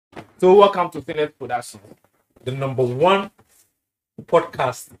So welcome to Finesse Production. The number one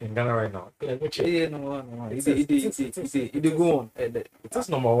podcast in Ghana right now. Like, which No. It go on. it is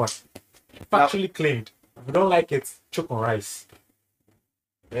number one. Factually claimed. If you don't like it, choke on rice.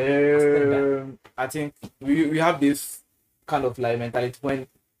 I think we have this kind of like mentality when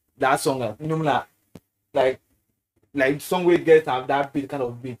that song, you know, like song we get have that beat kind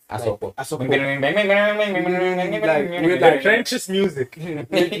of beat. Asorkpor. Like trenches music.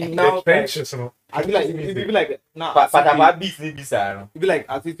 now Trenches, you know. I feel like it be like now. But about beats, it be like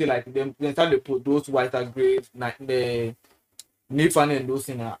I feel like they start to put those white and grey like the new fan and those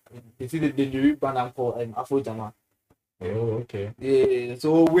things. You see the new band called AfroJama. Oh, okay. Yeah.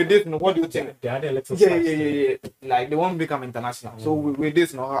 So with this, what do you think? They are the little Yeah. Like they want to become international. So with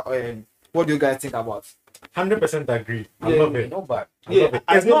this, what do you guys think about? 100% agree. I love it. no bad. I love it.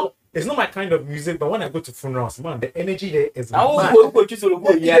 It's not my kind of music, but when I go to funerals, man, the energy there is I mad. will go to Solo.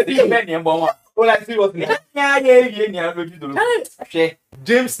 Yeah, Oh, like seriously.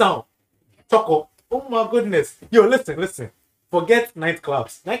 Jamestown, Choco. Oh my goodness. Yo, listen. Forget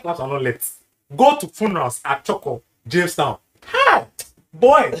nightclubs. Nightclubs are not lit. Go to funerals at Choco, Jamestown. Hi,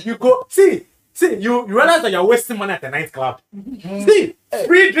 boy, you go. See, you realize that you're wasting money at the nightclub. See,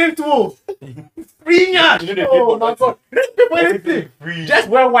 free drink too. Free nyash. Oh my God. Anything. Just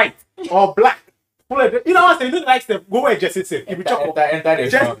wear white or black. You know what I'm saying? You don't like stuff. Go wear Jesse safe. If you Choco,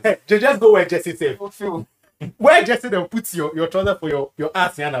 just go wear Jesse safe. Wear Jesse then put your trouser for your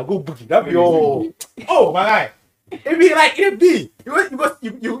ass and go boogie. That be your oh my guy. It be like it be.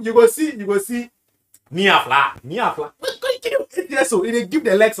 You go see Nia flat. So it give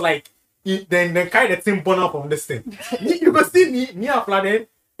the legs like then carry the thing burn up from this thing. You go see Nia flat then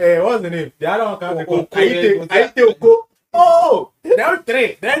what's the name? The other one can't Aite Oko. Oh, then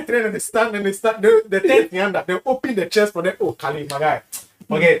train and they stand the tenth yanda, they open the chest for them. Oh, Kali, my guy.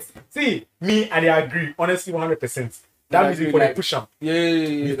 Forget. See, me and I agree, honestly, 100%. That means before they push them.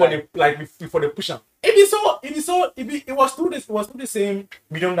 Yeah. Before they push them. It was through the same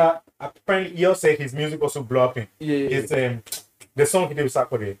medium that apparently he also said his music also blew up in. Yeah. It's the song he did with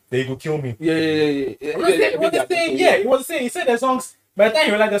Asorkpor, They Go Kill Me. Yeah. It was the same. He said the songs. By the time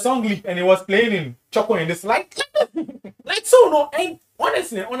he realized the song leap and it was playing in Choco in this like so no, and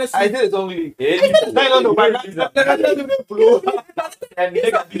honestly I did it only. No, but and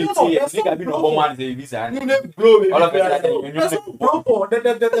nigga be number one the visa. All of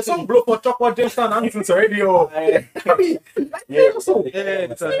it. The song blow for Choco Jamestown and it's already the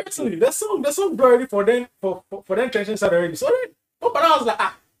song blow already for them trenching side already. So but I was like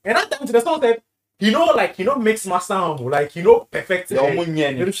and that time to the song said he know mix my sound, like he know perfect. They know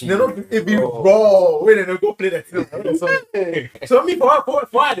it be raw when they go play that thing. So me for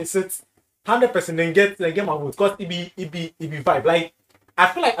they sit 100% then get my vote because it be vibe. Like I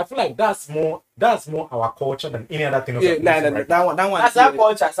feel like that's more our culture than any other thing. Yeah, that one. That's our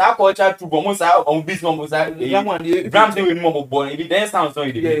culture. It's our culture to go most on business almost. That one. Brand new more born. If it dance sound so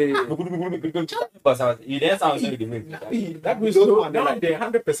it. Yeah. You dance sound so it. That means so that one there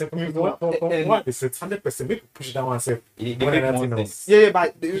 100% for me. For what they said 100%. We push that one safe. Yeah,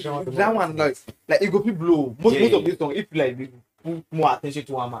 but that one like it go be blow. Most of this song if like put more attention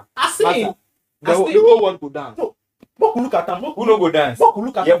to one man. I see. The whole one go down. Look at them. Who no go dance?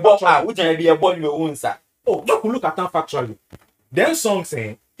 Look at your them. ball. Which one be your ball your own sir? Oh, look at them factually. Then songs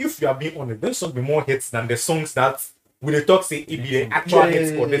saying, if you are being honest, then songs be more hits than the songs that when they talk say it be the actual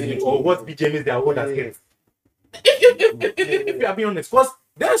hits for this or what BGM is their own as hits. If you are being honest, because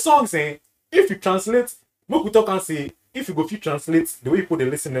then songs saying, if you translate, we could talk and say, if you translate the way you put the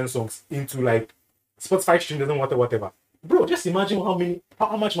listening songs into like Spotify stream doesn't whatever. Bro, just imagine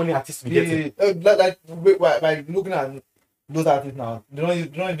how much money artists we get. Like looking at those artists now, they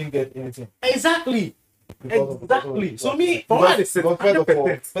don't even get anything. Exactly. So me, for what they say,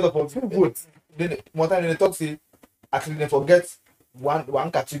 first of all, good. Then one time they talk say, actually they forget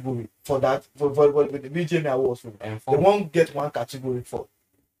one category for that for the BGM awards. They won't get one category for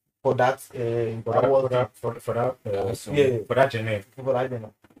that for that genre.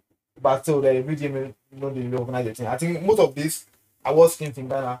 But so the BGM no they recognize the thing. I think most of these awards schemes in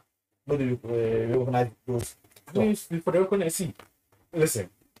Ghana no they recognize those. For the recognize, see, listen,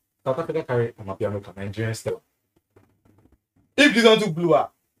 South Africa carry Amapiano Nigerian still. If this don't do blue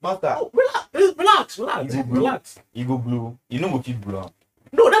up, master. Oh, relax. You go blue. You know what keep blue.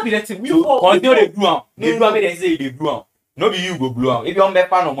 No, that be the thing. Continue the blue. They blue they say they blue. No be you go blue. If you on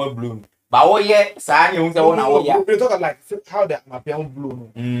fan no more blue. But oh yeah, say you say we talk like how the Amapiano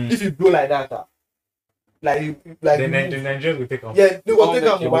blow. If you blow like that. Like the Nigerians will take off. Yeah, they will take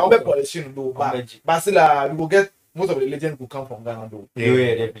off one polishing though. But still, we will get most of the legends will come from Ghana though.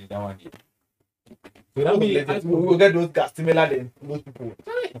 Yeah, definitely that one. So that means We will get those guys similar than those people.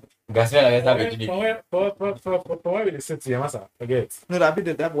 Gasper, I guess that Virginia. from where we sit here, massa, forget. No, that be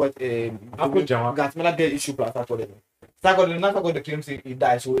that what AfroJama. Gasmela get issue plus Sarkodie. Sarkodie, now Sarkodie claims he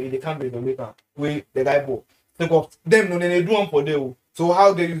died, so he can't be the way the guy go. Think of them, no, they do one for them. So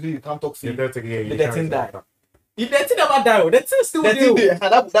how they usually can't talk to You you? don't take it. The thing die. If that thing never die, that thing still That thing there.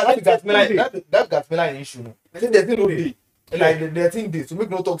 dey, that Gasmela issue. No, I think the thing no dey. Like the thing dey, so make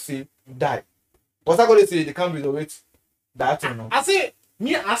no talk say die. But Sarkodie say they can't resurrect that thing. No. I say,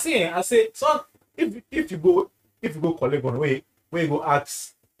 so if you go collect on where you go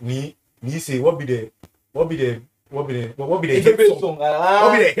ask me say what be the It's a hit great song? song.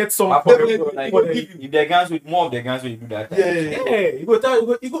 What be the hit song But for for the real, like, if the guns with more of the guns will do that. Yeah. he go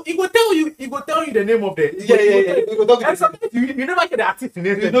tell you the name of the Yeah. We go talk And to sometimes you never hear the artist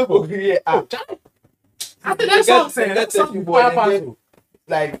name. you know go agree. Oh, Charlie. After that song saying that song fire pass.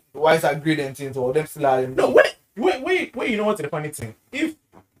 Like why is that great and things or them still are No, wait. You know what's the funny thing? If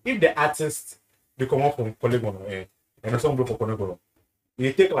the artist they come out from Polygon and the song go for Polygon,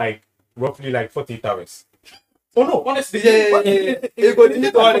 they take like roughly like 48 hours. Oh no, honestly, You go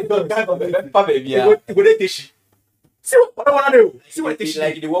delete all the guns. Papa, baby, You go dey teshi. See what I wanna do. See what teshi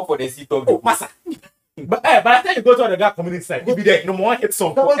like they work for the seat of Oh, massa. But by the time you go to the guy community side, you be there number one hit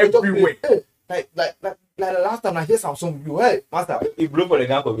song That for was the talk everywhere. say, hey, like the last time I hear some song you hey master. he blow for the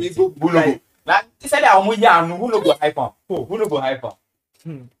gun for He go Who no like- go? Like he said that I'm yeah, who no go hype am? Who no go hype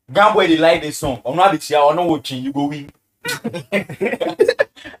am? Gun boy they like this song. I'm not the cheer. I'm not watching. You go win.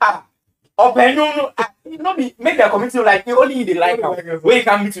 Open no. No be make the community like only they like am. When you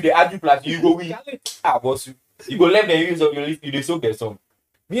come to the argue plus you go win. Boss you go left the use of your list. You dey soak the song.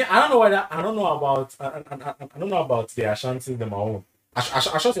 Me, I don't know about the Ashanti them own.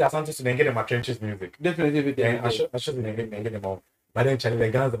 Ashanti the Ashanti to then get them a trenches music. Definitely Then Ashanti then get them own. But then Charlie the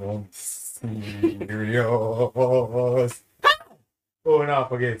guns them own serious. Oh no,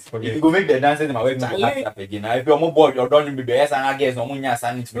 forget. If you go make the dances in my website up again. Now if you're more bored, you're done with the yes and I guess no money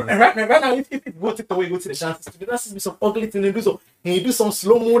and it. And right now, if you go take away, go to the dances, the dances be some ugly thing. They do some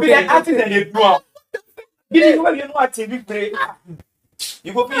slow mo. But the artist and they do am. You know what TV play.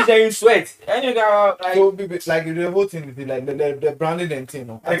 You go finish and you sweat. And you go like so like the whole thing is like the branding and thing.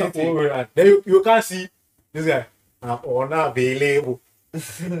 No, I think Then you can't see this guy. Unavailable.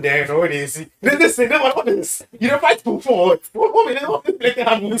 Then no they see. This thing, what is? You don't fight to forward. What play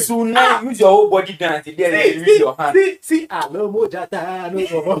hand movement? so now use your whole body dance. Then use your hand. See, hello Mojata,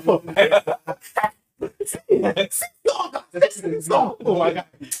 no. Oh my God.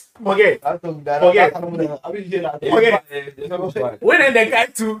 Forget. I will hear that. Okay. When then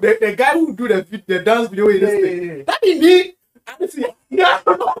the guy who do the dance video in this thing, that be me. Honestly, I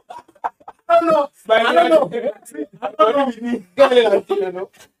don't know. I don't know. I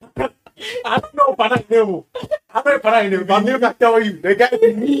don't know Pana name. I don't know Pana name. But me can tell you, the guy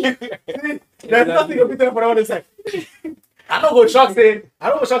be me. There's nothing to be there for what say. I don't go shock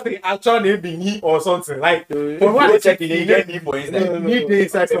say actual name be me or something. Like for one Check in get me for inside. need the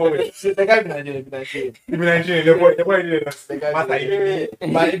inside somewhere. The guy be Nigerian. You be Nigerian, the boy did The guy Master, be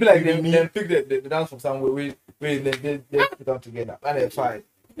but it be like them pick the dance from somewhere where they put it down together and they fight.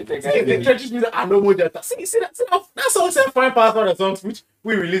 the churches music I know more that. See that song said fine part of the songs which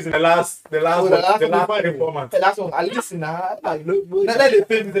we released in the last performance. The last one, I listen now. Like, look, not that they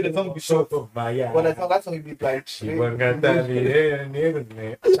feel the song be short. But that song be like. She won't get that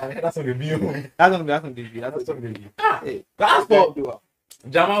that's on the view. That's on the video. That's on the video. That's for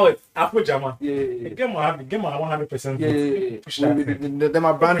Jama with AfroJama. Yeah. Get my 100%. Yeah. Push that thing. Them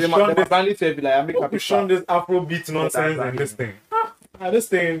are brand. Them are brandly say be like I make a Push on this Afrobeat nonsense and this thing. This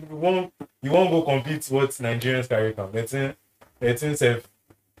thing you won't go compete what Nigerians carry come. Let's say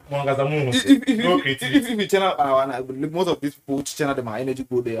one guy's a moon. If you channel most of these people which channel them are energy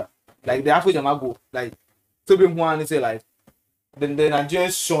go there. Like the AfroJama go like so be one say like the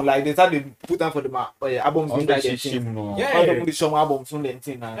Nigerians show like they start to put down for the albums being like them. Yeah. They show albums soon then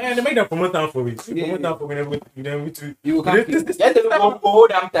thing. And they make them promote time for it. Promote time for whenever You can't Get them go hold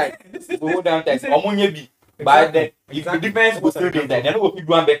them tight. Go hold them tight. Omunye be. But then if the difference go still dey there, they no go fit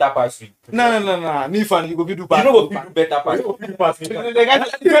do one better pass you. No. Me fan you go fit do pass. You no go fit do better pass.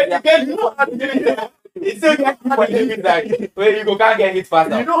 It's still get people limit like where you go can't get hit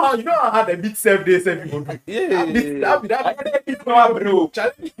faster. You know how hard the beat self day self you go do. Yeah. Beat no bro.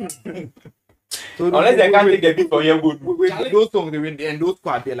 So Unless they can't take the beat from here go do. those songs they win and those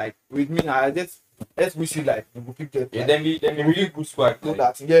squad they like with me I just wish you like you go keep get Yeah, then be really good squad. do Like,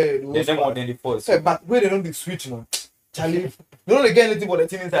 that. Yeah, there's them more than the first. But where they don't do switch no. Charlie, you don't get anything for the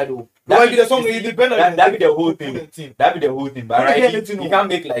thing inside though. That That be the song. It depends on that be the whole the thing. thing. That be the whole thing. But You don't right, get anything, you no. can't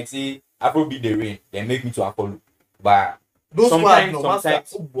make like say Afrobeat the rain, then make me to Apollo. But Those sometimes, ones, no,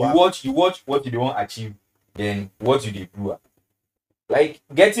 sometimes master. you watch what you don't achieve, then what you did do. Like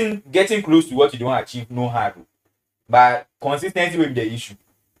getting close to what you don't achieve, no hard. But consistency will be the issue.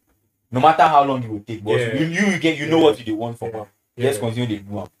 No matter how long it will take, but you know what you want from them. Just continue to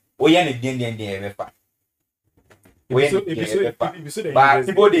do. Oh yeah, then but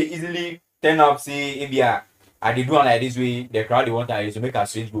people they easily turn up say if and they do it like this way, the crowd they want to make a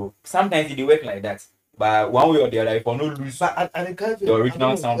switch go. Sometimes they work like that. But one way or the other, if you no lose the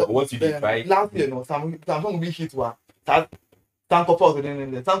original sound of what you did try. Last year, no, some song we hit one. Sankofa,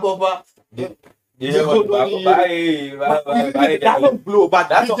 then Sankofa. That song blow, but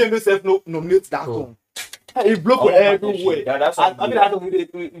that DJ himself no nominate that song. He blow for everywhere. That's I mean, that song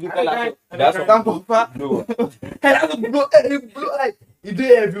that's Sankofa. blow. That song blow, he blow like he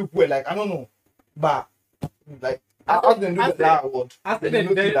did everywhere. Like I don't know, but like I didn't do that award.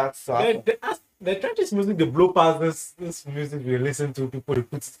 The trenches music, the blow past this music we listen to, people they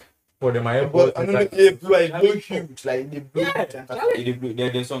put for them. But I know they blow huge, like they blow.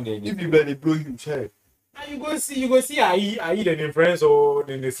 The song they If you they blow huge, hey. And you go see I eat an friends or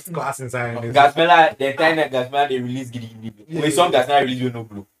in the class inside. Gasmela, the time that Gasmela they release Giddy Giddy. When song Gasmela release with no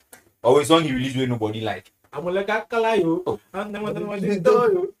blue. Or when song he release with nobody like. I'm like Kalayo. And then what they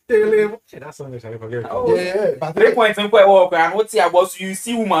do, tell him. That song is I forget. Yeah, but 3 points and quite walk and what's your boss? You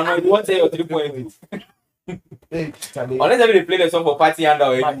see woman, you want to say your 3 points. hey, Charlie. Unless they play the song for party and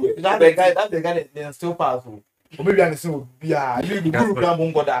anyway. That's the guy that still powerful. Or maybe I'm saying, yeah, you group down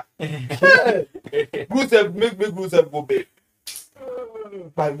Mongoda. Groups have make groups have go big.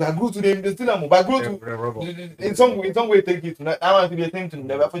 But group to them, they still am. But group to in some way take it. I want to be a thing to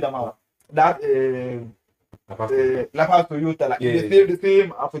never put them out. That La Paz Toyota, like the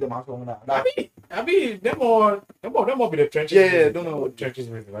same after the master now. I mean, them more be the trenches. Yeah, don't know what trenches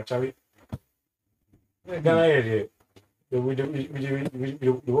music actually. Ghana area, we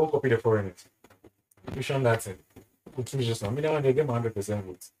won't copy the foreigners. We show that thing. It's just I mean, when they get 100%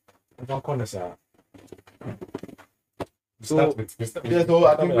 votes, I don't corner sir. So I think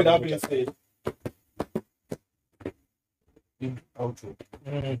with that being said, outro.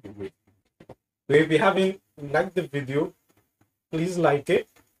 So if you haven't liked the video, please like it,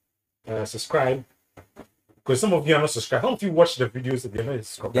 subscribe. Because some of you are not subscribed. Some of you watch the videos if you're not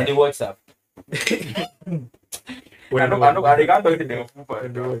subscribed. Then they WhatsApp. I can't talk to them.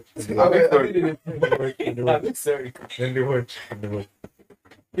 Sorry. Then they watch.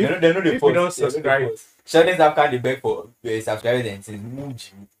 They know the If you don't subscribe, Sheldon's have kind of beg for subscribers and says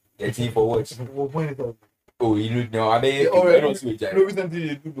Muji. They see for watch. Oh, you know, I bet you don't switch. No reason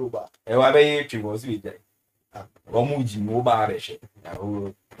to do over. I bet you was switch. One Muji, no bar.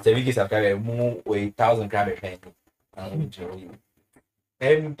 7K subscribers, more 1,000 crab pen.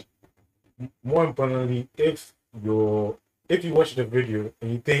 and more importantly, if you watch the video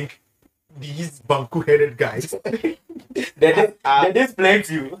and you think these Banku headed guys they just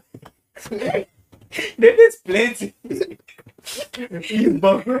plenty. they just plenty. These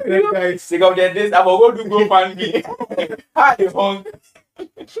Banku headed guys Sick of this, I'm going to go find me. How the hung?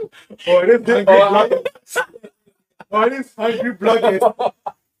 Or this hungry bloggers.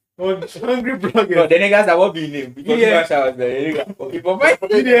 Or hungry bloggers. No, the niggas that won't be named because was there.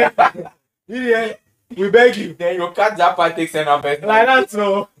 Yeah, we beg you. Then your cat that part takes an up. Like that,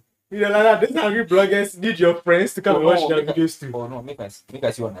 no. Yeah, like that. These hungry bloggers need your friends to come and watch their videos too. Oh no, make us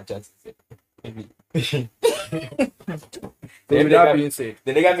see on the chat. Maybe. So with that being said,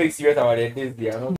 the nigga make serious about it. This, they are not.